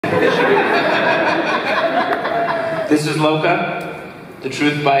is Loca, The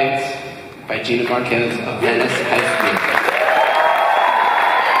Truth Bites by Gina Marquez of Venice High School.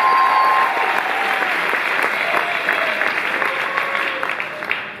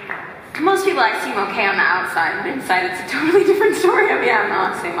 Most people I seem okay on the outside, but inside it's a totally different story. I mean, I'm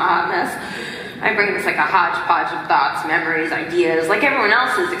honestly a hot mess. I bring this like a hodgepodge of thoughts, memories, ideas, like everyone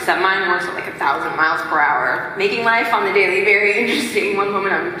else's, except mine works at like 1,000 miles per hour, making life on the daily very interesting. One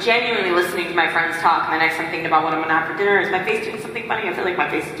moment I'm genuinely listening to my friends talk, and the next I'm thinking about what I'm gonna have for dinner. Is my face doing something funny? I feel like my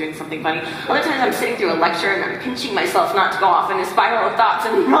face is doing something funny. Other times I'm sitting through a lecture and I'm pinching myself not to go off in a spiral of thoughts,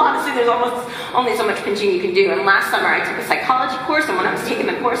 and honestly there's almost only so much pinching you can do. And last summer I took a psychology course, and when I was taking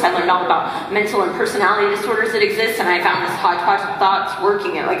the course I learned all about mental and personality disorders that exist, and I found this hodgepodge of thoughts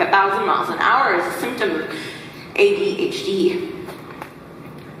working at like 1,000 miles an hour is a symptom of ADHD.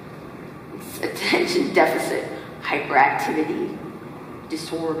 It's attention deficit hyperactivity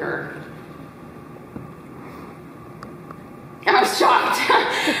disorder. I was shocked.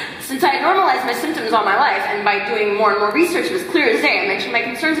 Since I had normalized my symptoms all my life, and by doing more and more research it was clear as day. I mentioned my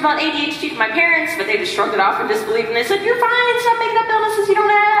concerns about ADHD to my parents, but they just shrugged it off in disbelief, and they said, "You're fine, stop making up illnesses you don't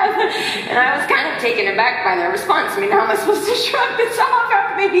have." And I was kind of taken aback by their response. I mean, how am I supposed to shrug this off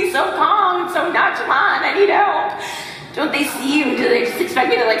after they be so calm and so nonchalant? I need help. Don't they see you? Do they just expect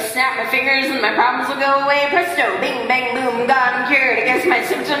me to like snap my fingers and my problems will go away? Presto, bing, bang, boom, God, I'm cured. I guess my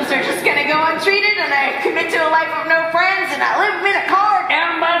symptoms are just gonna go untreated, and I commit to a life of no friends, and I live in a car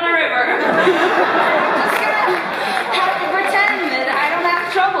down by the river. Just gonna have to pretend that I don't have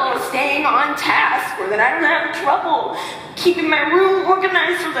trouble staying on task, or that I don't have trouble keeping my room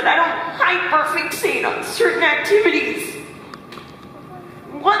organized, or that I don't hyperfixate on certain activities.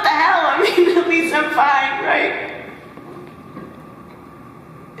 What the hell? I mean, at least I'm fine, right?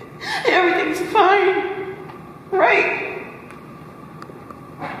 Everything's fine, right?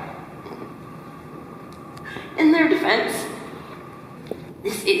 In their defense,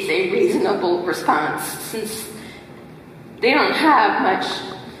 this is a reasonable response, since they don't have much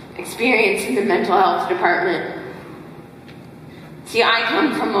experience in the mental health department. See, I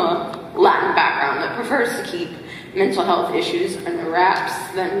come from a Latin background that prefers to keep mental health issues under wraps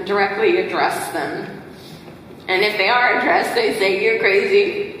than directly address them. And if they are addressed, they say, "You're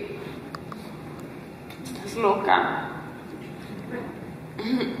crazy. Loca." I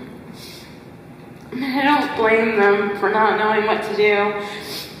don't blame them for not knowing what to do.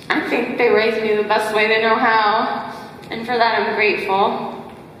 I think they raised me the best way they know how, and for that I'm grateful.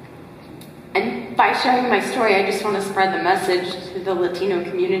 And by sharing my story, I just want to spread the message to the Latino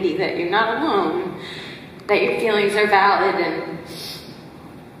community that you're not alone, that your feelings are valid, and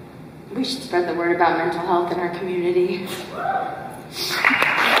we should spread the word about mental health in our community.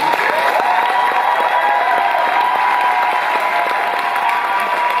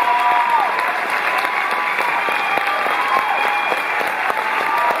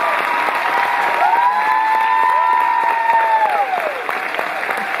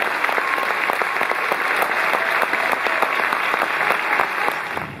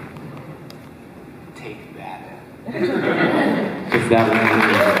 That was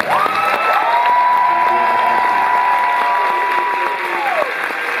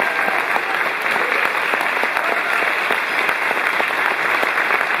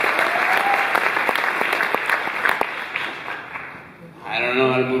I don't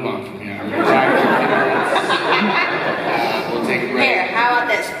know how to move on from here. I'm retired. We'll take a break. Here, how about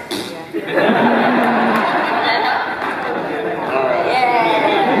this? All right. Yeah.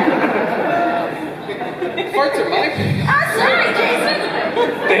 Farts are my thing. Oh, sorry, Jason.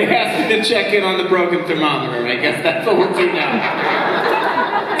 They asked me to check in on the broken thermometer. I guess that's what we'll do now.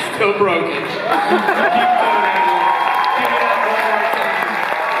 Still broken.